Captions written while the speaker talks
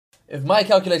If my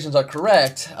calculations are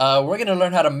correct, we're going to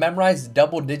learn how to memorize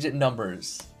double-digit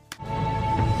numbers.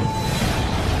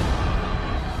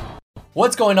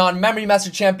 What's going on? Memory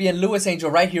Master Champion Lewis Angel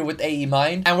right here with AE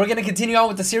Mind, and we're going to continue on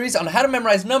with the series on how to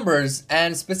memorize numbers,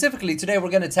 and specifically today we're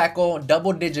going to tackle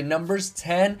double-digit numbers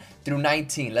 10 through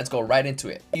 19. Let's go right into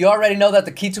it. You already know that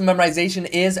the key to memorization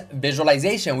is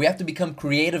visualization. We have to become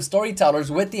creative storytellers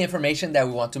with the information that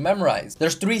we want to memorize.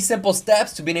 There's 3 simple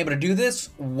steps to being able to do this.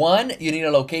 1, you need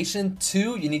a location.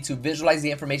 2, you need to visualize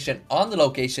the information on the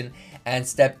location. And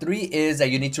step 3 is that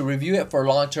you need to review it for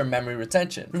long-term memory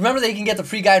retention. Remember that you can get the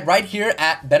free guide right here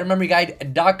at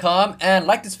bettermemoryguide.com, and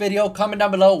like this video, comment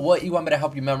down below what you want me to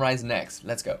help you memorize next.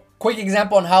 Let's go. Quick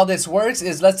example on how this works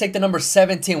is, let's take the number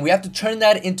 17. We have to turn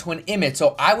that into an image.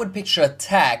 So I would picture a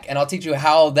tag, and I'll teach you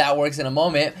how that works in a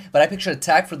moment, but I picture a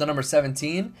tag for the number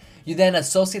 17. You then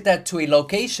associate that to a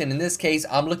location. In this case,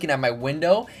 I'm looking at my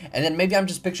window, and then maybe I'm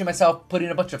just picturing myself putting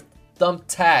a bunch of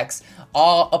thumbtacks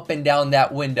all up and down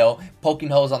that window, poking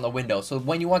holes on the window. So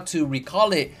when you want to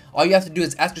recall it, all you have to do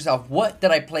is ask yourself, what did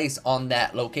I place on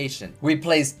that location? We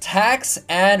place tacks,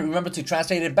 and remember to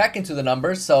translate it back into the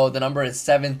numbers, so the number is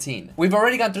 17. We've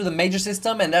already gone through the major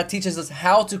system, and that teaches us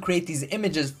how to create these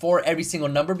images for every single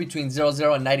number between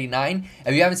 00 and 99.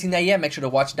 If you haven't seen that yet, make sure to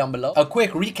watch it down below. A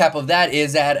quick recap of that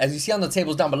is that, as you see on the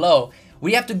tables down below,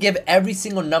 we have to give every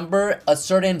single number a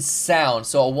certain sound.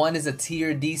 So 1 is a T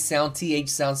or D sound, TH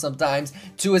sound sometimes.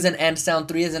 2 is an N sound,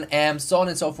 3 is an M, so on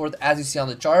and so forth, as you see on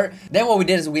the chart. Then what we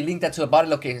did is we linked that to a body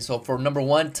location. So for number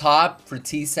 1, top for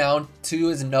T sound, 2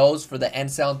 is nose for the N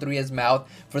sound, 3 is mouth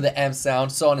for the M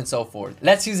sound, so on and so forth.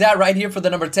 Let's use that right here for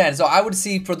the number 10. So I would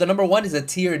see for the number 1 is a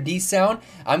T or D sound.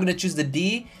 I'm gonna choose the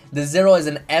D. The 0 is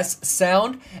an S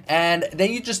sound, and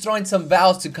then you just throw in some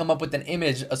vowels to come up with an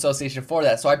image association for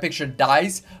that. So I picture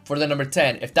dice for the number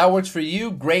 10. If that works for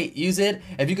you, great, use it.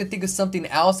 If you could think of something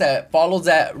else that follows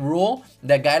that rule,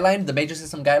 that guideline, the major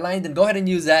system guideline, then go ahead and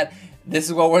use that. This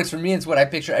is what works for me. It's what I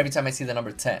picture every time I see the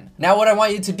number 10. Now what I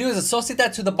want you to do is associate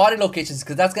that to the body locations,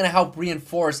 because that's going to help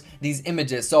reinforce these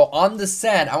images. So on the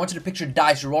sand, I want you to picture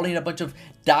dice. You're rolling a bunch of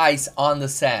dice on the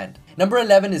sand. Number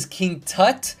 11 is King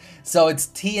Tut. So it's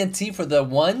T and T for the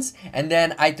ones, and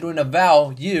then I threw in a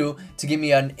vowel, U, to give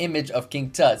me an image of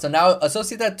King Tut. So now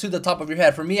associate that to the top of your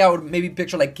head. For me, I would maybe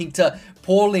picture like King Tut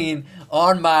pulling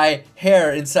on my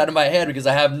hair inside of my head because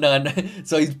I have none.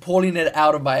 So he's pulling it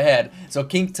out of my head. So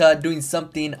King Tut doing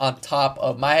something on top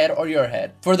of my head or your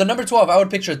head. For the number 12, I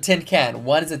would picture a tin can.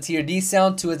 1 is a T or D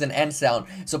sound, 2 is an N sound.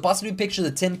 So possibly picture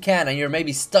the tin can and you're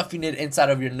maybe stuffing it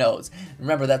inside of your nose.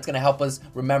 Remember, that's going to help us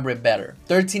remember it better.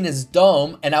 13 is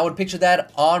dome, and I would picture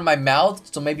that on my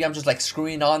mouth. So maybe I'm just like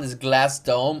screwing on this glass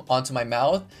dome onto my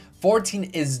mouth. 14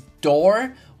 is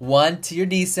door. 1 T or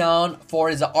D sound, 4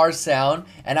 is a R sound,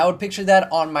 and I would picture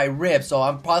that on my ribs. So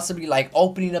I'm possibly like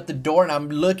opening up the door and I'm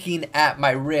looking at my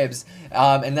ribs,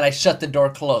 and then I shut the door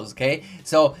closed, okay?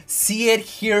 So see it,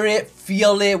 hear it,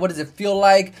 feel it. What does it feel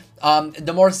like?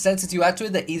 The more sensitive you add to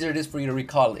it, the easier it is for you to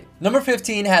recall it. Number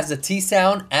 15 has the T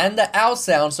sound and the L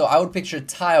sound, so I would picture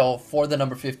tile for the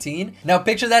number 15. Now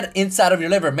picture that inside of your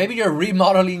liver. Maybe you're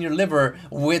remodeling your liver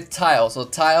with tile, so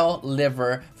tile,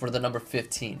 liver for the number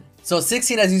 15. So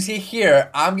 16, as you see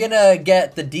here, I'm gonna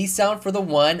get the D sound for the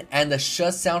 1 and the sh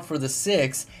sound for the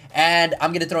 6, and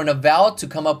I'm gonna throw in a vowel to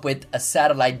come up with a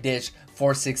satellite dish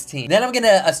for 16. Then I'm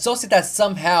gonna associate that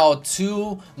somehow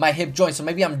to my hip joint. So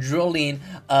maybe I'm drilling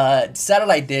a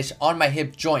satellite dish on my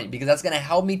hip joint, because that's gonna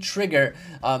help me trigger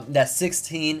that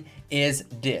 16 is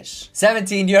dish.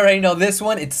 17, you already know this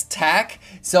one, it's tack.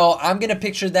 So I'm gonna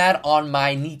picture that on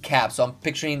my kneecap. So I'm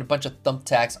picturing a bunch of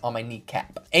thumbtacks on my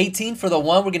kneecap. 18, for the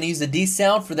 1, we're gonna use the D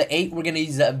sound. For the 8, we're gonna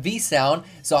use a V sound.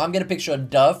 So I'm gonna picture a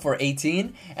dove for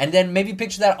 18. And then maybe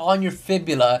picture that on your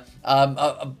fibula.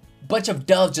 A bunch of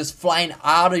doves just flying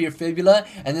out of your fibula,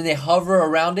 and then they hover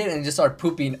around it and just start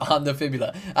pooping on the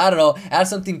fibula. I don't know, add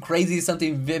something crazy,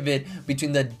 something vivid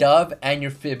between the dove and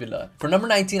your fibula. For number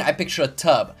 19, I picture a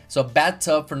tub. So a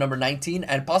bathtub for number 19,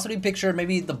 and possibly picture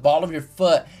maybe the ball of your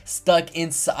foot stuck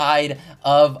inside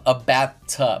of a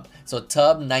bathtub. So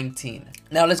tub 19.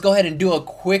 Now let's go ahead and do a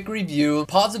quick review.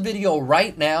 Pause the video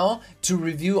right now to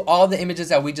review all the images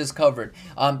that we just covered.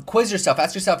 Quiz yourself,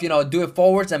 ask yourself, you know, do it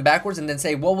forwards and backwards, and then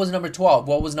say, what was number 12?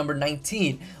 What was number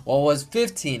 19? What was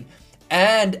 15?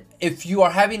 And if you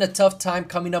are having a tough time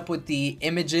coming up with the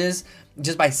images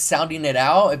just by sounding it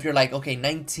out, if you're like, okay,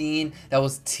 19, that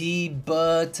was T,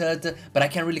 but I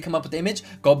can't really come up with the image,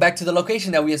 go back to the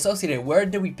location that we associated. Where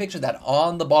did we picture that?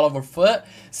 On the ball of our foot.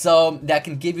 So that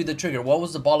can give you the trigger. What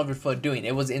was the ball of your foot doing?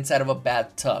 It was inside of a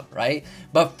bathtub, right?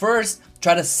 But first,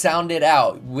 try to sound it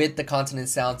out with the consonant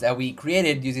sounds that we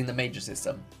created using the major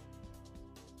system.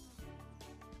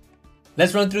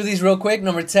 Let's run through these real quick.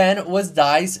 Number 10 was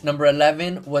dice. Number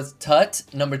 11 was tut.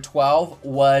 Number 12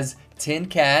 was tin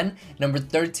can. Number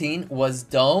 13 was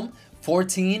dome.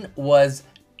 14 was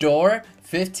door.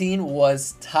 15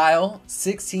 was tile.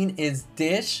 16 is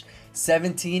dish.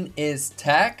 17 is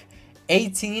tack.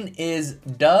 18 is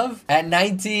dove, and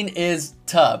 19 is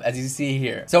tub, as you see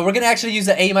here. So we're gonna actually use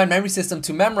the AEMIND memory system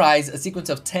to memorize a sequence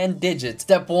of 10 digits.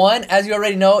 Step 1, as you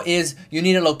already know, is you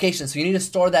need a location. So you need to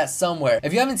store that somewhere.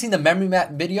 If you haven't seen the memory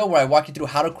map video where I walk you through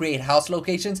how to create house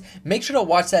locations, make sure to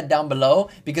watch that down below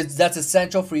because that's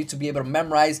essential for you to be able to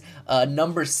memorize a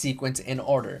number sequence in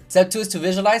order. Step 2 is to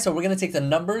visualize. So we're gonna take the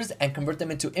numbers and convert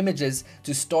them into images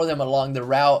to store them along the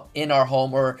route in our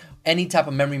home or any type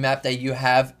of memory map that you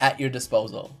have at your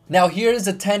disposal. Now here's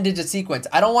a 10-digit sequence.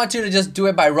 I don't want you to just do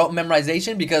it by rote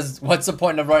memorization because what's the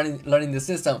point of learning the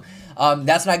system?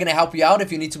 That's not gonna help you out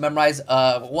if you need to memorize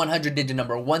a 100-digit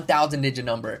number, 1,000-digit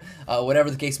number, whatever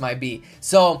the case might be.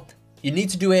 So you need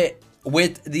to do it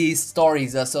with these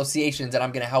stories, associations that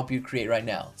I'm gonna help you create right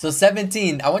now. So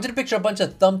 17, I want you to picture a bunch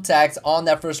of thumbtacks on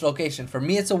that first location. For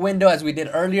me, it's a window, as we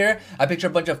did earlier. I picture a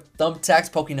bunch of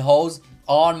thumbtacks poking holes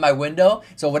on my window.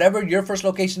 So whatever your first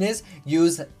location is,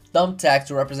 use thumbtacks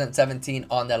to represent 17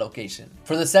 on that location.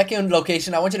 For the second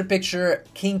location, I want you to picture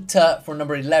King Tut for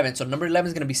number 11. So number 11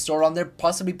 is going to be stored on there.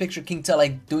 Possibly picture King Tut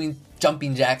like doing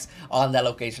jumping jacks on that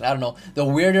location. I don't know. The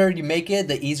weirder you make it,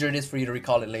 the easier it is for you to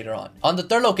recall it later on. On the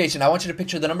third location, I want you to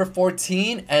picture the number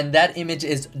 14, and that image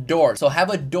is door. So have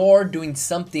a door doing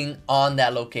something on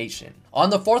that location. On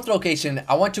the fourth location,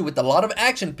 I want you, with a lot of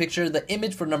action, picture the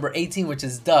image for number 18, which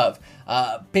is dove.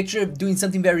 Picture doing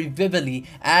something very vividly.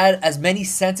 Add as many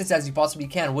senses as you possibly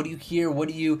can. What do you hear? What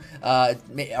do you, are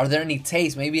there any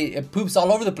taste? Maybe it poops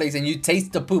all over the place and you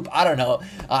taste the poop. I don't know.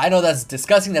 I know that's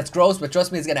disgusting, that's gross, but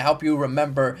trust me, it's gonna help you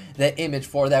remember the image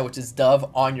for that, which is dove,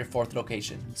 on your fourth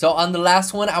location. So on the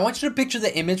last one, I want you to picture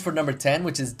the image for number 10,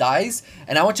 which is dice,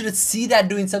 and I want you to see that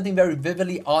doing something very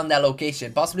vividly on that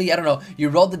location. Possibly, I don't know, you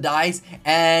roll the dice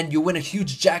and you win a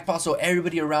huge jackpot, so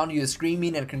everybody around you is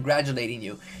screaming and congratulating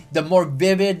you. The more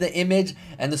vivid the image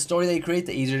and the story that you create,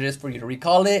 the easier it is for you to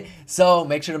recall it. So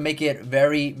make sure to make it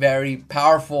very, very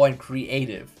powerful and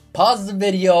creative. Pause the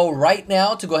video right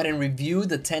now to go ahead and review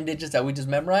the 10 digits that we just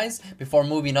memorized before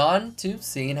moving on to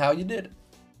seeing how you did.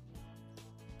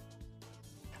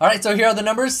 Alright, so here are the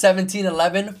numbers: 17,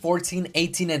 11, 14,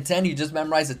 18, and 10. You just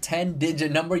memorized a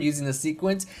 10-digit number using the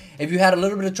sequence. If you had a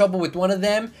little bit of trouble with one of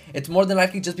them, it's more than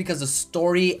likely just because the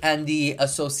story and the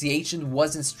association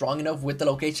wasn't strong enough with the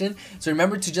location. So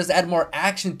remember to just add more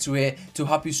action to it to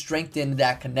help you strengthen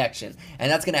that connection.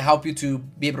 And that's going to help you to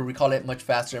be able to recall it much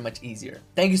faster and much easier.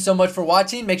 Thank you so much for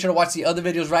watching. Make sure to watch the other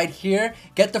videos right here.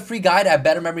 Get the free guide at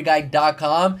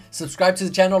bettermemoryguide.com. Subscribe to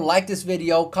the channel, like this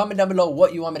video, comment down below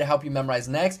what you want me to help you memorize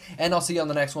next. And I'll see you on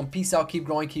the next one. Peace out, keep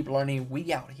growing, keep learning.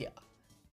 We out here.